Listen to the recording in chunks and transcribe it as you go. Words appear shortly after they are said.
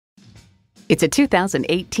It's a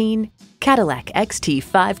 2018 Cadillac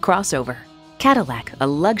XT5 crossover. Cadillac, a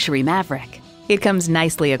luxury maverick. It comes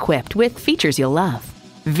nicely equipped with features you'll love.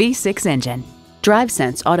 V6 engine,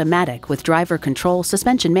 DriveSense automatic with driver control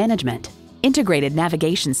suspension management, integrated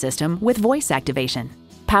navigation system with voice activation,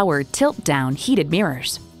 power tilt-down heated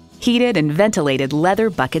mirrors, heated and ventilated leather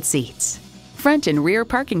bucket seats, front and rear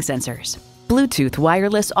parking sensors, Bluetooth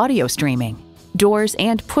wireless audio streaming, doors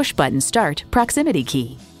and push-button start proximity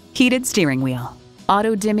key, heated steering wheel,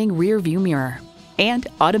 auto-dimming rear view mirror, and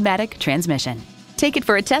automatic transmission. Take it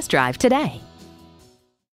for a test drive today.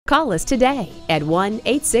 Call us today at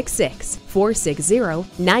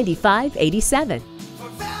 1-866-460-9587.